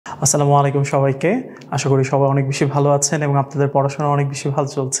আসসালামু আলাইকুম সবাইকে। আশা করি সবাই অনেক বেশি ভালো আছেন এবং আপনাদের পড়াশোনা অনেক বেশি ভালো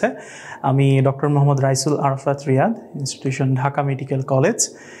চলছে। আমি doctor Mohammad Raisul Arafat Riyad, institution Dhaka medical college,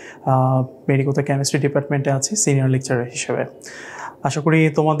 মেডিকোতে chemistry ডিপার্টমেন্টে আছি সিনিয়র লেকচারার হিসেবে। আশা করি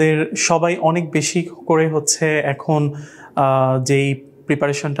তোমাদের সবাই অনেক বেশি করে এখন যেই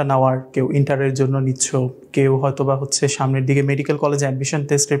প্রিপারেশনটা নেওয়ার, কেউ ইন্টারের জন্য নিচ্ছ, কেউ হয়তো বা সামনের দিকে মেডিকেল কলেজ অ্যাডমিশন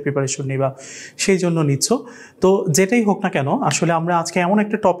টেস্টের প্রিপারেশন নিবা, সেই জন্য নিচ্ছ। তো যেটাই হোক না কেন, আসলে আমরা আজকে এমন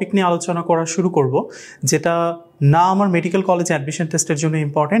একটা টপিক নিয়ে আলোচনা করা শুরু করব যেটা না আমার মেডিকেল কলেজ অ্যাডমিশন টেস্টের জন্য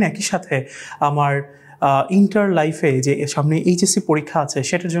ইম্পর্টেন্ট, একই সাথে আমার ইন্টার লাইফে যে সামনে এইচএসসি পরীক্ষা আছে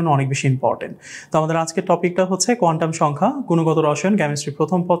সেটার জন্য অনেক বেশি ইম্পর্টেন্ট। তো আমাদের আজকের টপিকটা হচ্ছে কোয়ান্টাম সংখ্যা, গুণগত রসায়ন কেমিস্ট্রি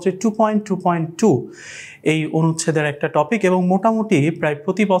প্রথম পত্রে 2.2.2 এই অনুচ্ছেদের একটা টপিক, এবং মোটামুটি প্রায়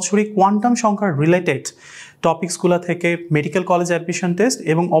প্রতি বছরই কোয়ান্টাম সংখ্যার রিলেটেড টপিকসগুলো থেকে মেডিকেল কলেজ অ্যাডমিশন টেস্ট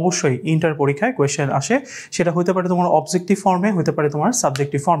এবং অবশ্যই ইন্টার পরীক্ষায় কোয়েশ্চেন আসে। সেটা হতে পারে তোমার অবজেক্টিভ ফর্মে, হতে পারে তোমার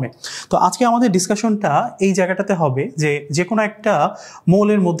সাবজেক্টিভ ফর্মে। তো আজকে আমাদের ডিসকাশনটা এই জায়গাটাতে হবে যে কোনো একটা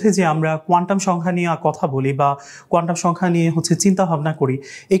মৌলের মধ্যে যে আমরা কোয়ান্টাম সংখ্যা নিয়ে কথা বলি বা কোয়ান্টাম সংখ্যা নিয়ে চিন্তা ভাবনা করি,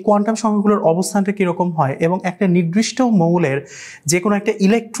 এই কোয়ান্টাম সংখ্যাগুলোর অবস্থানটা কীরকম হয় এবং একটা নির্দিষ্ট মৌলের যে কোনো একটা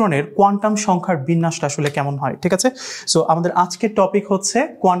ইলেকট্রনের কোয়ান্টাম সংখ্যার বিন্যাসটা আসলে কেমন হয়। ঠিক আছে, সো আমাদের আজকের টপিক হচ্ছে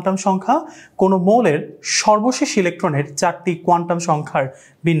কোয়ান্টাম সংখ্যা, কোনো মৌলের সর্বশেষ ইলেকট্রনের 4টি কোয়ান্টাম সংখ্যার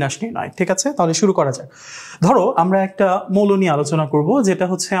বিন্যাস নির্ণয়। ঠিক আছে, তাহলে শুরু করা যাক। ধরো আমরা একটা মৌল নিয়ে আলোচনা করব, যেটা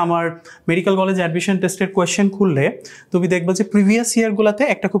আমার মেডিকেল কলেজ অ্যাডমিশন টেস্টের কোয়েশ্চেন খুললে তুমি দেখবে যে প্রিভিয়াস ইয়ারগুলোতে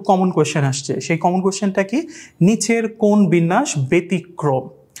একটা খুব কমন কোয়েশ্চেন আসছে। সেই কমন কোয়েশ্চেনটা কি? নিচের কোন বিন্যাস ব্যতিক্রম,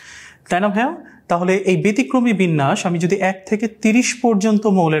 তাই না ভাইয়া? তাহলে এই ব্যতিক্রমী বিন্যাস, আমি যদি 1 থেকে 30 পর্যন্ত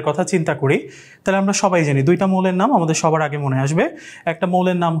মৌলের কথা চিন্তা করি, তাহলে আমরা সবাই জানি দুইটা মৌলের নাম আমাদের সবার আগে মনে আসবে। একটা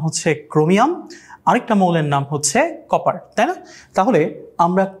মৌলের নাম হচ্ছে ক্রোমিয়াম, আরেকটা মৌলের নাম হচ্ছে কপার, তাই না? তাহলে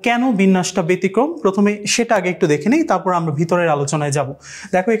আমরা কেন বিন্যাসটা ব্যতিক্রম, প্রথমে সেটা আগে একটু দেখে নিই, তারপর আমরা ভিতরের আলোচনায় যাব।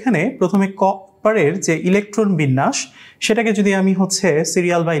 দেখো এখানে প্রথমে কপারের যে ইলেকট্রন বিন্যাস, সেটাকে যদি আমি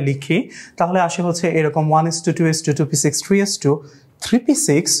সিরিয়াল বাই লিখি, তাহলে আসে এরকম 1s2 2s2 2p6 3s2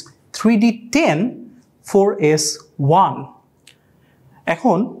 3p6 3d10 4s1।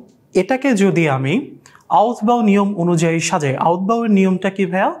 এখন এটাকে যদি আমি আউটবাউ নিয়ম অনুযায়ী সাজাই, আউটবাউয়ের নিয়মটা কি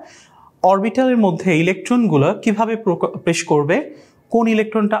ভাইয়া? অরবিটালের মধ্যে ইলেকট্রনগুলো কিভাবে প্রবেশ করবে, কোন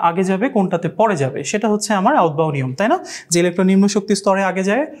ইলেকট্রনটা আগে যাবে কোনটাতে পরে যাবে, সেটা আমার আউটবাউ নিয়ম, তাই না? যে ইলেকট্রন নিম্ন শক্তি স্তরে আগে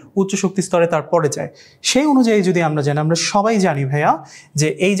যায়, উচ্চ শক্তি স্তরে তার পরে যায়। সেই অনুযায়ী যদি আমরা জানি, আমরা সবাই জানি ভাইয়া যে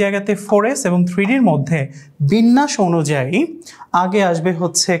এই জায়গাতে 4s এবং 3dর মধ্যে বিন্যাস অনুযায়ী আগে আসবে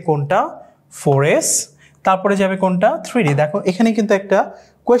কোনটা? 4s, তারপরে যাবে কোনটা? 3d। দেখো এখানে কিন্তু একটা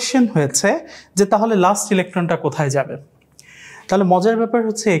কোয়েশ্চেন হয়েছে যে তাহলে লাস্ট ইলেকট্রনটা কোথায় যাবে। তাহলে মজার ব্যাপার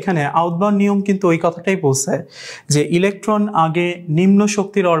এখানে আউটবাউন্ড নিয়ম কিন্তু ওই কথাটাই বলছে যে ইলেকট্রন আগে নিম্ন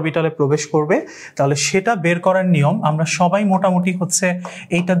শক্তির অরবিটালে প্রবেশ করবে। তাহলে সেটা বের করার নিয়ম আমরা সবাই মোটামুটি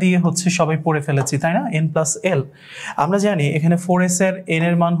এইটা দিয়ে সবাই পড়ে ফেলেছি, তাই না? n+l। আমরা জানি এখানে 4s এর n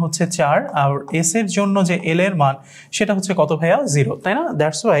এর মান 4, আর s এর জন্য যে l এর মান সেটা কত ভাইয়া? 0, তাই না?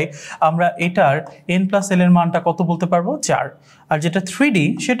 দ্যাটস ওয়াই আমরা এটার n+l এর মানটা কত বলতে পারবো? 4। আর যেটা 3d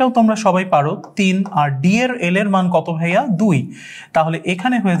সেটাও তোমরা সবাই পারো 3, আর d এর l এর মান কত ভাইয়া? 2। তাহলে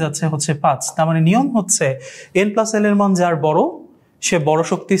এখানে হয়ে যাচ্ছে 5। তার মানে নিয়ম n+l এর মান যার বড় সে বড়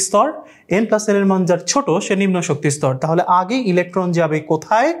শক্তি স্তর, n+l এর মান যার ছোট সে নিম্ন শক্তি স্তর। তাহলে আগে ইলেকট্রন যাবে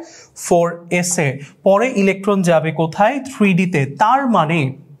কোথায়? 4s এ, পরে ইলেকট্রন যাবে কোথায়? 3d তে। তার মানে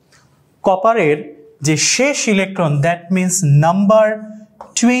কপারের যে শেষ ইলেকট্রন, দ্যাট মিন্স নাম্বার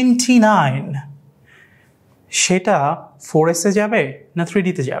 29, সেটা 4s এ যাবে না 3d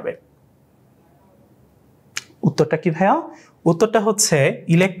তে যাবে? উত্তরটা কি ভাইয়া? উত্তরটা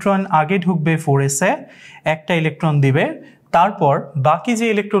ইলেকট্রন আগে ঢুকবে 4s এ, একটা ইলেকট্রন দিবে, তারপর বাকি যে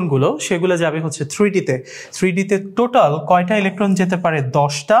ইলেকট্রনগুলো সেগুলো যাবে 3d তে। 3d তে টোটাল কয়টা ইলেকট্রন যেতে পারে?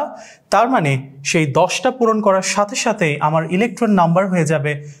 10টা। তার মানে সেই 10টা পূরণ করার সাথে সাথে আমার ইলেকট্রন নাম্বার হয়ে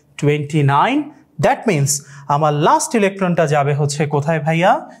যাবে 29। দ্যাট মিন্স আমার লাস্ট ইলেকট্রনটা যাবে কোথায়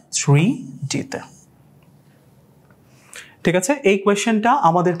ভাইয়া? 3d তে। ঠিক আছে, এই কোয়েশ্চেনটা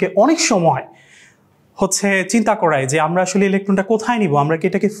আমাদেরকে অনেক সময় চিন্তা করায় যে আমরা আসলে ইলেকট্রনটা কোথায় নিব। আমরা কি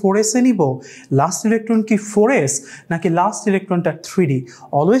এটাকে 4s এ নিব? লাস্ট ইলেকট্রন কি 4s নাকি লাস্ট ইলেকট্রনটা 3d?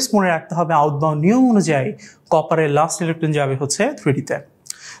 অলওয়েজ মনে রাখতে হবে আউটবাউন্ড নিয়ম অনুযায়ী কপারের লাস্ট ইলেকট্রন যাবে 3d তে।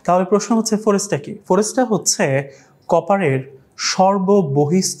 তাহলে প্রশ্ন 4sটা কি? 4sটা কপারের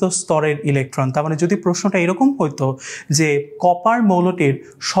সর্ববহিস্থ স্তরের ইলেকট্রন। তার মানে যদি প্রশ্নটা এরকম হইতো যে কপার মৌলটির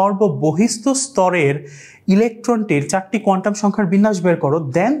সর্ববহিস্থ স্তরের ইলেকট্রনটির 4টি কোয়ান্টাম সংখ্যার বিন্যাস বের করো,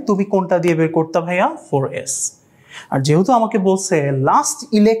 দেন তুমি কোনটা দিয়ে বের করতে ভাইয়া? 4s। আর যেহেতু আমাকে বলছে লাস্ট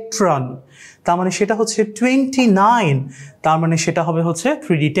ইলেকট্রন, তার মানে সেটা হচ্ছে 29, তার মানে সেটা হবে হচ্ছে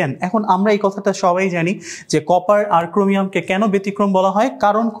 3d10। এখন আমরা এই কথাটা সবাই জানি যে কপার আর ক্রোমিয়ামকে কেন ব্যতিক্রম বলা হয়,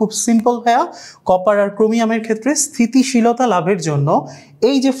 কারণ খুব সিম্পল ভাইয়া, কপার আর ক্রোমিয়ামের ক্ষেত্রে স্থিতিশীলতা লাভের জন্য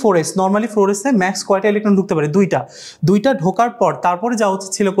এই যে 4s, নর্মালি 4s এ ম্যাক্স কয়টা ইলেকট্রন ঢুকতে পারে, দুইটা ঢোকার পর তারপরে যাওয়া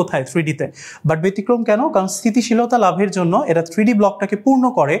উচিত ছিল কোথায়, 3d-তে। বাট ব্যতিক্রম কেন, কারণ স্থিতিশীলতা লাভের জন্য এরা 3d ব্লকটাকে পূর্ণ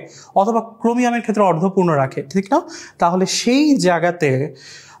করে, অথবা ক্রোমিয়ামের ক্ষেত্রে অর্ধপূর্ণ রাখে, ঠিক না? তাহলে সেই জায়গাতে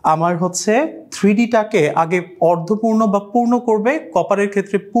আমার হচ্ছে 3dটাকে আগে অর্ধপূর্ণ বা পূর্ণ করবে, কপারের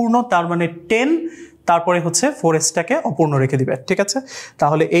ক্ষেত্রে পূর্ণ, তার মানে 10, তারপরে হচ্ছে 4sটাকে অপূর্ণ রেখে দিবে, ঠিক আছে?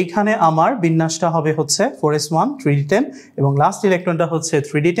 তাহলে এইখানে আমার বিন্যাসটা হবে হচ্ছে 4s1 3d10 এবং লাস্ট ইলেকট্রনটা হচ্ছে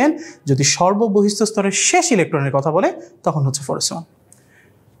 3d10। যদি সর্ববহিস্থ স্তরের শেষ ইলেকট্রনের কথা বলে তখন হচ্ছে 4s1।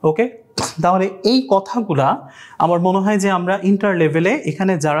 ওকে, তাহলে এই কথাগুলা আমার মনে হয় যে আমরা ইন্টার লেভেলে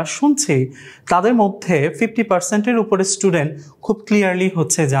এখানে যারা শুনছি তাদের মধ্যে 50%-এর উপরে স্টুডেন্ট খুব ক্লিয়ারলি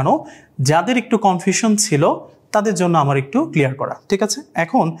হচ্ছে জানো। যাদের একটু কনফিউশন ছিল তাদের জন্য আমার একটু ক্লিয়ার করা, ঠিক আছে?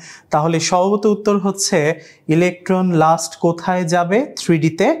 এখন তাহলে স্বভাবত উত্তর হচ্ছে ইলেকট্রন লাস্ট কোথায় যাবে,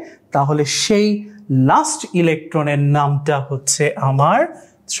 3d-তে। তাহলে সেই লাস্ট ইলেকট্রনের নামটা হচ্ছে আমার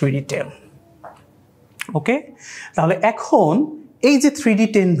 3d10। ওকে, তাহলে এখন এই যে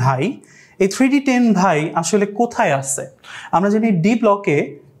 3d10 ভাই, এই 3d10 ভাই আসলে কোথায় আছে? আমরা জানি ডি ব্লকে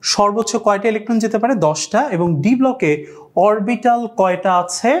সর্বোচ্চ কয়টা ইলেকট্রন যেতে পারে, 10টা, এবং ডি ব্লকে অরবিটাল কয়টা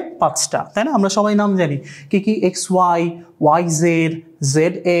আছে, 5টা, তাই না? আমরা সবাই নাম জানি, কি কি, x Y, Y Z,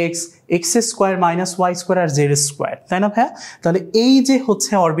 Z x, x square minus Y square আর জেড স্কোয়ার, তাই না ভাইয়া? তাহলে এই যে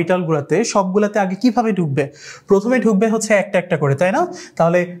হচ্ছে অরবিটালগুলোতে সবগুলোতে আগে কিভাবে ঢুকবে, প্রথমে ঢুকবে হচ্ছে একটা একটা করে, তাই না?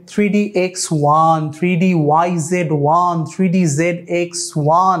 তাহলে 3dx1, 3dyz1,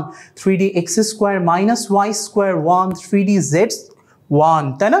 3dzx1, 3dx square minus Y square 1, 3dz1,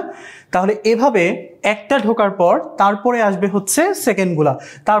 তাই না? তাহলে এভাবে একটা ঢোকার পর তারপরে আসবে হচ্ছে সেকেন্ডগুলা,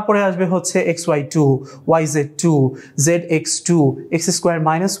 তারপরে আসবে হচ্ছে xy2, yz2, zx2, x square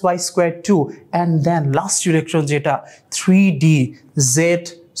minus Y square 2, and then last electron যেটা 3dz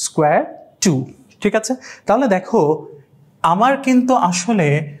স্কোয়ার 2, ঠিক আছে? তাহলে দেখো আমার কিন্তু আসলে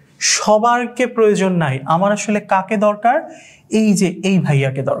সবারকে প্রয়োজন নাই, আমার আসলে কাকে দরকার, এই যে এই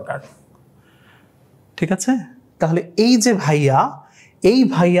ভাইয়াকে দরকার, ঠিক আছে? তাহলে এই যে ভাইয়া, এই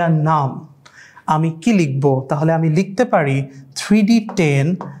ভাইয়ার নাম আমি কি লিখব? তাহলে আমি লিখতে পারি 3d10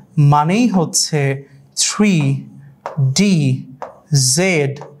 মানেই হচ্ছে 3dz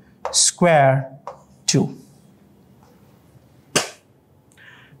স্কোয়ার 2,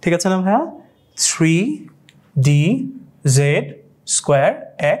 ঠিক আছে না ভাইয়া? 3dz স্কোয়ার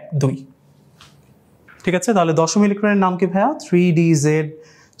 1 2, ঠিক আছে? তাহলে দশম ইলেকট্রনের নাম কি ভাইয়া? 3dz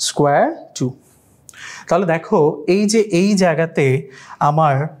square 2। তাহলে দেখো এই যে এই জায়গাতে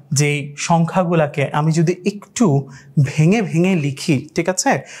আমার যেই সংখ্যাগুলোকে আমি যদি একটু ভেঙে ভেঙে লিখি, ঠিক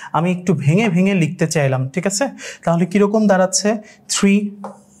আছে? আমি একটু ভেঙে ভেঙে লিখতে চাইলাম, ঠিক আছে? তাহলে কিরকম দাঁড়াচ্ছে? 3,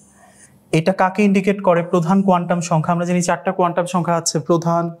 এটা কাকে ইন্ডিকেট করে? প্রধান কোয়ান্টাম সংখ্যা। আমরা জানি 4টা কোয়ান্টাম সংখ্যা আছে,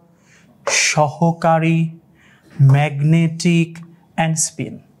 প্রধান, সহকারী, ম্যাগনেটিক অ্যান্ড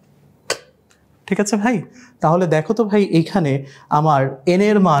স্পিন, ঠিক আছে ভাই? তাহলে দেখো তো ভাই এইখানে আমার n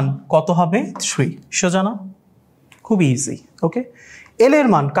এর মান কত হবে? 3, সোজা না? খুব ইজি। ওকে, এল এর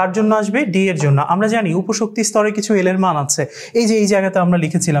মান কার জন্য আসবে? ডি এর জন্য। আমরা জানি উপশক্তি স্তরে কিছু এল এর মান আছে, এই যে এই জায়গাতে আমরা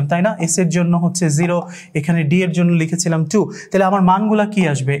লিখেছিলাম, তাই না? এস এর জন্য হচ্ছে 0, এখানে ডি এর জন্য লিখেছিলাম 2। তাহলে আমার মানগুলা কি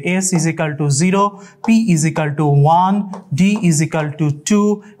আসবে? S is equal to 0, P is equal to 1, D is equal to 2,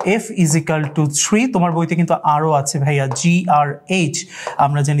 F is equal to 3। তোমার বইতে কিন্তু আরও আছে ভাইয়া, জি আর এইচ।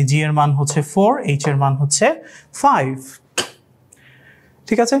 আমরা জানি জি এর মান হচ্ছে 4, এইচ এর মান হচ্ছে 5,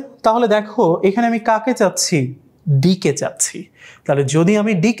 ঠিক আছে? তাহলে দেখো এখানে আমি কাকে চাচ্ছি? ডি কে চাচ্ছি। তাহলে যদি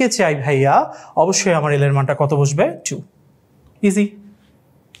আমি ডি কে চাই ভাইয়া, অবশ্যই আমার এল এর মানটা কত বসবে? 2। ইজি।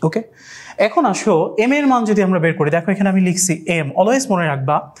 ওকে, এখন আসো এম এর মান যদি আমরা বের করি। দেখো এখানে আমি লিখছি এম, অলওয়েজ মনে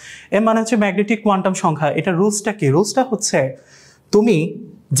রাখবা এম মানে হচ্ছে ম্যাগনেটিক কোয়ান্টাম সংখ্যা। এটা রুলসটা কি? রুলসটা হচ্ছে তুমি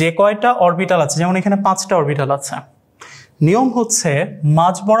যে কয়টা অরবিটাল আছে, যেমন এখানে 5টা অরবিটাল আছে, নিয়ম হচ্ছে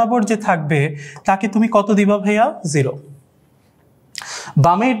মাঝ বরাবর যে থাকবে তাকে তুমি কত দিবা ভাইয়া? 0।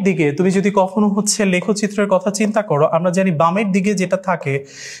 বামের দিকে তুমি যদি কখনো হচ্ছে লেখচিত্রের কথা চিন্তা করো, আমরা জানি বামের দিকে যেটা থাকে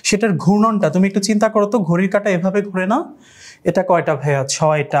সেটার ঘূর্ণনটা তুমি একটু চিন্তা করো তো, ঘড়ির কাঁটা এভাবে ঘুরে না? এটা কয়টা ভাইয়া?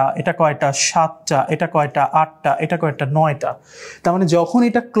 6টা। এটা কয়টা? 7টা। এটা কয়টা? 8টা। এটা কয়টা? 9টা। তার মানে যখন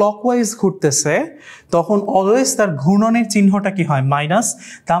এটা ক্লকওয়াইজ ঘুরতেছে তখন অলওয়েজ তার ঘূর্ণনের চিহ্নটা কি হয়? মাইনাস।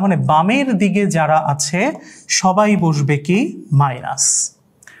 তার মানে বামের দিকে যারা আছে সবাই বসবে কি? মাইনাস।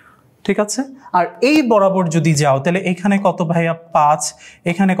 ঠিক আছে। আর এই বরাবর যদি যাও তাহলে এখানে কত ভাইয়া 5,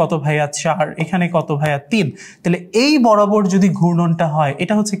 এখানে কত ভাইয়া 4, এখানে কত ভাইয়া 3, তাহলে এই বরাবর যদি ঘূর্ণনটা হয়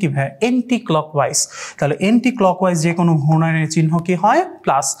এটা হচ্ছে কি ভাইয়া এন্টি ক্লকওয়াইজ। তাহলে এন্টি ক্লকওয়াইজ যে কোনো ঘূর্ণনের চিহ্ন কি হয়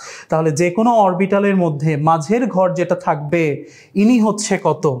প্লাস। তাহলে যে কোনো অরবিটালের মধ্যে মাঝের ঘর যেটা থাকবে ইনি হচ্ছে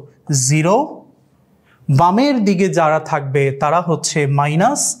কত 0, বামের দিকে যারা থাকবে তারা হচ্ছে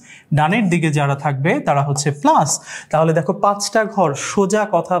মাইনাস, ডানের দিকে যারা থাকবে তারা হচ্ছে প্লাস। তাহলে দেখো 5টা ঘর সোজা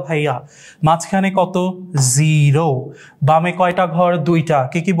কথা ভাইয়া, মাঝখানে কত 0, বামে কয়টা ঘর 2টা,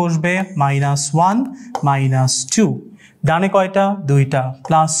 কি বসবে -1 -2, ডানে কয়টা 2টা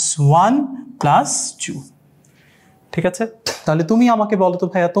 +1 +2। ঠিক আছে। তাহলে তুমি আমাকে বলো তো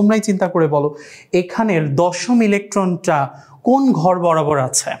ভাইয়া, তোমরাই চিন্তা করে বলো এখানের দশম ইলেকট্রনটা কোন ঘর বরাবর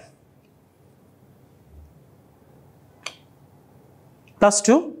আছে?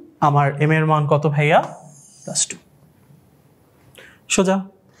 +2, আমার এম এর মান কত ভাইয়া +2, সোজা।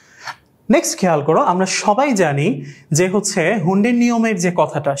 নেক্সট খেয়াল করো, আমরা সবাই জানি যে হচ্ছে হুন্ডের নিয়মের যে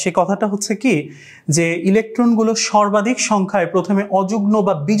কথাটা, সেই কথাটা হচ্ছে কি যে ইলেকট্রনগুলো সর্বাধিক সংখ্যায় প্রথমে অযুগ্ম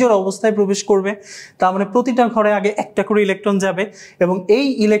বা বিজোড় অবস্থায় প্রবেশ করবে। তার মানে প্রতিটা ঘরে আগে একটা করে ইলেকট্রন যাবে এবং এই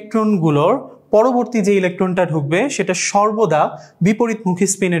ইলেকট্রনগুলোর পরবর্তী যে ইলেকট্রনটা ঢুকবে সেটা সর্বদা বিপরীতমুখী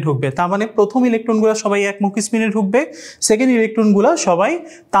স্পিনে ঢুকবে। তার মানে প্রথম ইলেকট্রনগুলো সবাই একমুখী স্পিনে ঢুকবে, সেকেন্ড ইলেকট্রনগুলো সবাই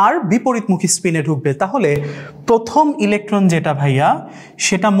তার বিপরীতমুখী স্পিনে ঢুকবে। তাহলে প্রথম ইলেকট্রন যেটা ভাইয়া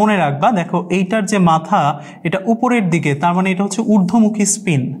সেটা মনে রাখবা, দেখো এইটার যে মাথা এটা উপরের দিকে, তার মানে এটা হচ্ছে ঊর্ধ্বমুখী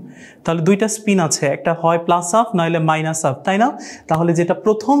স্পিন। তাহলে দুইটা স্পিন আছে, একটা হয় +হাফ নইলে -হাফ, তাই না? তাহলে যেটা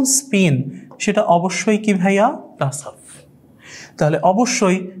প্রথম স্পিন সেটা অবশ্যই কি ভাইয়া +হাফ। তাহলে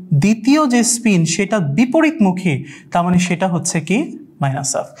অবশ্যই দ্বিতীয় যে স্পিন সেটা বিপরীতমুখী, তার মানে সেটা হচ্ছে কি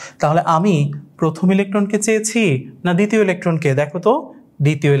 -হাফ। তাহলে আমি প্রথম ইলেকট্রনকে চেয়েছি না দ্বিতীয় ইলেকট্রনকে? দেখো তো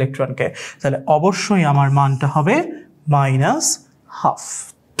দ্বিতীয় ইলেকট্রনকে, তাহলে অবশ্যই আমার মানটা হবে -হাফ।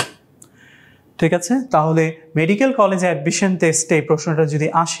 ঠিক আছে। তাহলে মেডিকেল কলেজে অ্যাডমিশন টেস্টে এই প্রশ্নটা যদি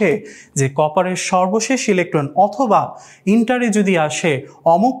আসে যে কপারের সর্বশেষ ইলেকট্রন, অথবা ইন্টারে যদি আসে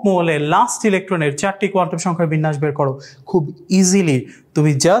অমুক মৌলের লাস্ট ইলেকট্রনের 4টি কোয়ান্টাম সংখ্যার বিন্যাস বের করো, খুব ইজিলি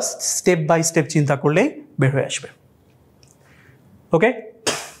তুমি জাস্ট স্টেপ বাই স্টেপ চিন্তা করলেই বের হয়ে আসবে। ওকে,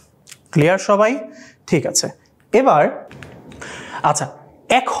 ক্লিয়ার সবাই? ঠিক আছে। এবার আচ্ছা,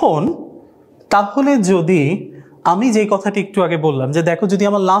 এখন তাহলে যদি আমি যে কথাটি একটু আগে বললাম যে দেখো যদি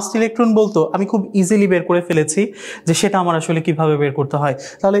আমার লাস্ট ইলেকট্রন বলতো, আমি খুব ইজিলি বের করে ফেলেছি যে সেটা আমার আসলে কিভাবে বের করতে হয়।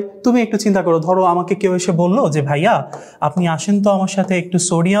 তাহলে তুমি একটু চিন্তা করো, ধরো আমাকে কেউ এসে বললো যে ভাইয়া আপনি আসেন তো আমার সাথে একটু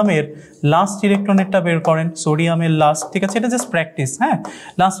সোডিয়ামের লাস্ট ইলেকট্রনেরটা বের করেন, সোডিয়ামের লাস্ট। ঠিক আছে, এটা জাস্ট প্র্যাকটিস, হ্যাঁ,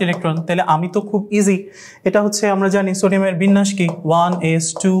 লাস্ট ইলেকট্রন। তাহলে আমি তো খুব ইজি, এটা হচ্ছে আমরা জানি সোডিয়ামের বিন্যাস কি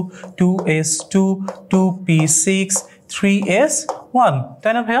 1s2 2s2 2p6 3s1,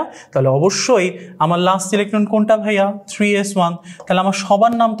 তাই না ভাইয়া? তাহলে অবশ্যই আমার লাস্ট ইলেকট্রন কোনটা ভাইয়া 3s1। তাহলে আমার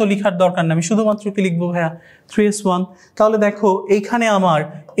সবার নাম তো লেখার দরকার না, আমি শুধুমাত্র কি লিখবো ভাইয়া 3s1। তাহলে দেখো এইখানে আমার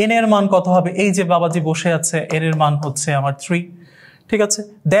n এর মান কত হবে? এই যে বাবাজি বসে আছে, n এর মান হচ্ছে আমার 3। ঠিক আছে,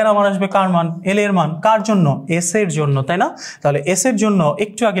 দেন আমার আসবে কার মান? l এর মান। কার জন্য? s এর জন্য, তাই না? তাহলে s এর জন্য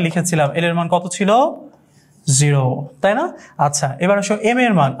একটু আগে লিখেছিলাম l এর মান কত ছিল 0, তাই না? আচ্ছা, এবার আসো m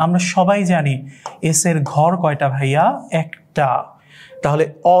এর মান। আমরা সবাই জানি s এর ঘর কয়টা ভাইয়া? একটা। তাহলে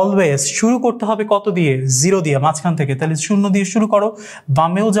অলওয়েজ শুরু করতে হবে কত দিয়ে? 0 দিয়ে, মাঝখান থেকে। তাহলে 0 দিয়ে শুরু করো,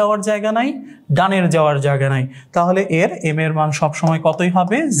 বামেও যাওয়ার জায়গা নাই, ডানের যাওয়ার জায়গা নাই। তাহলে এর m এর মান সবসময় কতই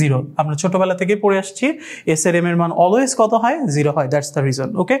হবে? 0। আমরা ছোটবেলা থেকে পড়ে আসছি s এর m এর মান অলওয়েজ কত হয়? 0 হয়। That's the reason.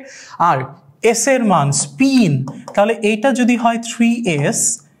 Okay, R s এর মান স্পিন, তাহলে এইটা যদি হয় 3s,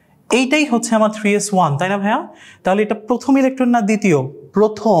 এইটাই হচ্ছে আমার 3s1, তাই না ভাইয়া? তাহলে এটা প্রথম ইলেকট্রন না দ্বিতীয়?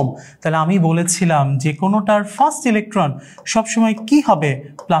 প্রথম। তাহলে আমি বলেছিলাম যে কোনোটার ফার্স্ট ইলেকট্রন সবসময় কি হবে?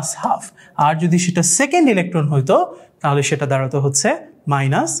 +হাফ। আর যদি সেটা সেকেন্ড ইলেকট্রন হইতো তাহলে সেটা দাঁড়াতো হচ্ছে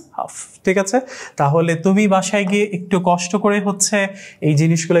 -হাফ। ঠিক আছে, তাহলে তুমি বাসায় গিয়ে একটু কষ্ট করে হচ্ছে এই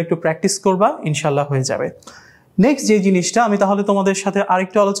জিনিসগুলো একটু প্র্যাকটিস করবা, ইনশাল্লাহ হয়ে যাবে। নেক্সট যে জিনিসটা আমি তাহলে তোমাদের সাথে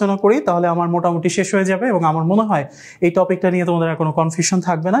আরেকটু আলোচনা করি, তাহলে আমার মোটামুটি শেষ হয়ে যাবে এবং আমার মনে হয় এই টপিকটা নিয়ে তোমাদের আর কোনো কনফিউশন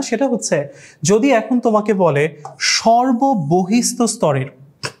থাকবে না। সেটা হচ্ছে যদি এখন তোমাকে বলে সর্ববহিস্থ স্তরের,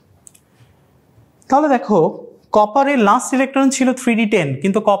 তাহলে দেখো কপারের লাস্ট ইলেকট্রন ছিল 3d10,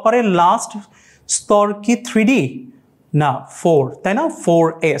 কিন্তু কপারের লাস্ট স্তর কি 3d না 4, তাই না?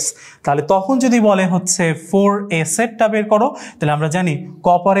 4s। তাহলে তখন যদি বলে হচ্ছে 4s এরটা বের করো, তাহলে আমরা জানি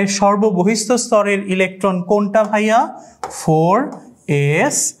কপারের সর্ববহিস্থ স্তরের ইলেকট্রন কোনটা ভাইয়া?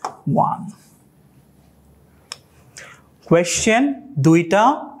 4s1। কোয়েশ্চেন দুইটা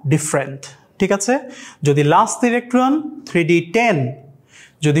ডিফারেন্ট। ঠিক আছে, যদি লাস্ট ইলেকট্রন 3d10,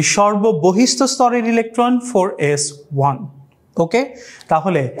 যদি সর্ববহিস্থ স্তরের ইলেকট্রন 4s1। ওকে,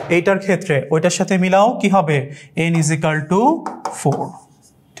 তাহলে এইটার ক্ষেত্রে ওইটার সাথে মিলাও, কি হবে? n = 4।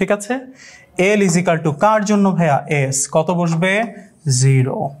 ঠিক আছে। এল ইজ ইকাল টু কার জন্য ভাইয়া? এস। কত বসবে?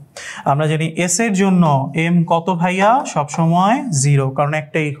 0। আমরা জানি এস এর জন্য এম কত ভাইয়া? সবসময় 0, কারণ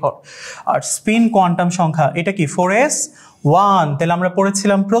একটাই ঘর। আর স্পিন কোয়ান্টাম সংখ্যা এটা কি? 4s 1। তাহলে আমরা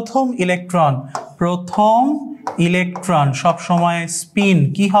পড়েছিলাম প্রথম ইলেকট্রন সবসময় স্পিন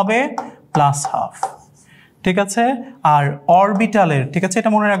কি হবে? +12। ঠিক আছে। আর অরবিটালের, ঠিক আছে,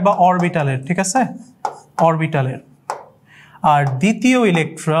 এটা মনে রাখবা, অরবিটালের, ঠিক আছে, অরবিটালের। আর দ্বিতীয়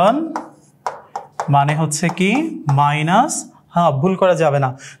ইলেকট্রন মানে হচ্ছে কি? মাইনাস, হ্যাঁ ভুল করা যাবে না।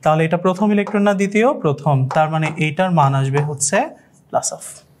 তাহলে এটা প্রথম ইলেকট্রন না দ্বিতীয়? প্রথম, তার মানে এইটার মান আসবে হচ্ছে +12।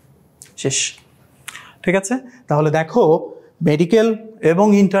 শেষ। ঠিক আছে। তাহলে দেখো মেডিকেল এবং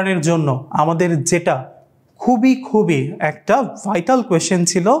ইন্টারের জন্য আমাদের যেটা খুবই একটা ভাইটাল কোয়েশ্চেন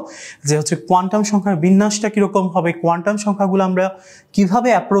ছিল যে হচ্ছে কোয়ান্টাম সংখ্যার বিন্যাসটা কীরকম হবে, কোয়ান্টাম সংখ্যাগুলো আমরা কিভাবে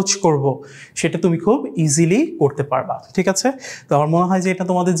অ্যাপ্রোচ করব, সেটা তুমি খুব ইজিলি করতে পারবা। ঠিক আছে। তো আমার মনে হয় যে এটা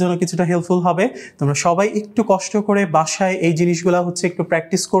তোমাদের জন্য কিছুটা হেল্পফুল হবে। তোমরা সবাই একটু কষ্ট করে বাসায় এই জিনিসগুলো হচ্ছে একটু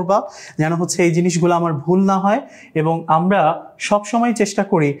প্র্যাকটিস করবা, যেন হচ্ছে এই জিনিসগুলো আমার ভুল না হয়। এবং আমরা সবসময় চেষ্টা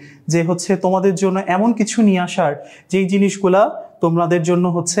করি যে হচ্ছে তোমাদের জন্য এমন কিছু নিয়ে আসার যেই জিনিসগুলা তোমাদের জন্য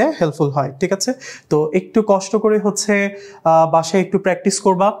হচ্ছে হেল্পফুল হয়। ঠিক আছে। তো একটু কষ্ট করে হচ্ছে বাসায় একটু প্র্যাকটিস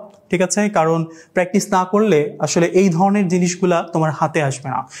করবা। ঠিক আছে। কারণ প্র্যাকটিস না করলে আসলে এই ধরনের জিনিসগুলা তোমার হাতে আসবে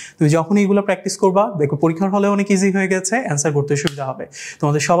না। তুমি যখন এইগুলো প্র্যাকটিস করবা দেখো পরীক্ষার হলে অনেক ইজি হয়ে গেছে, অ্যান্সার করতে সুবিধা হবে।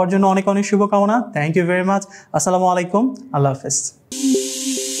 তোমাদের সবার জন্য অনেক শুভকামনা। Thank you very much. আসসালামু আলাইকুম। আল্লাহ হাফেজ।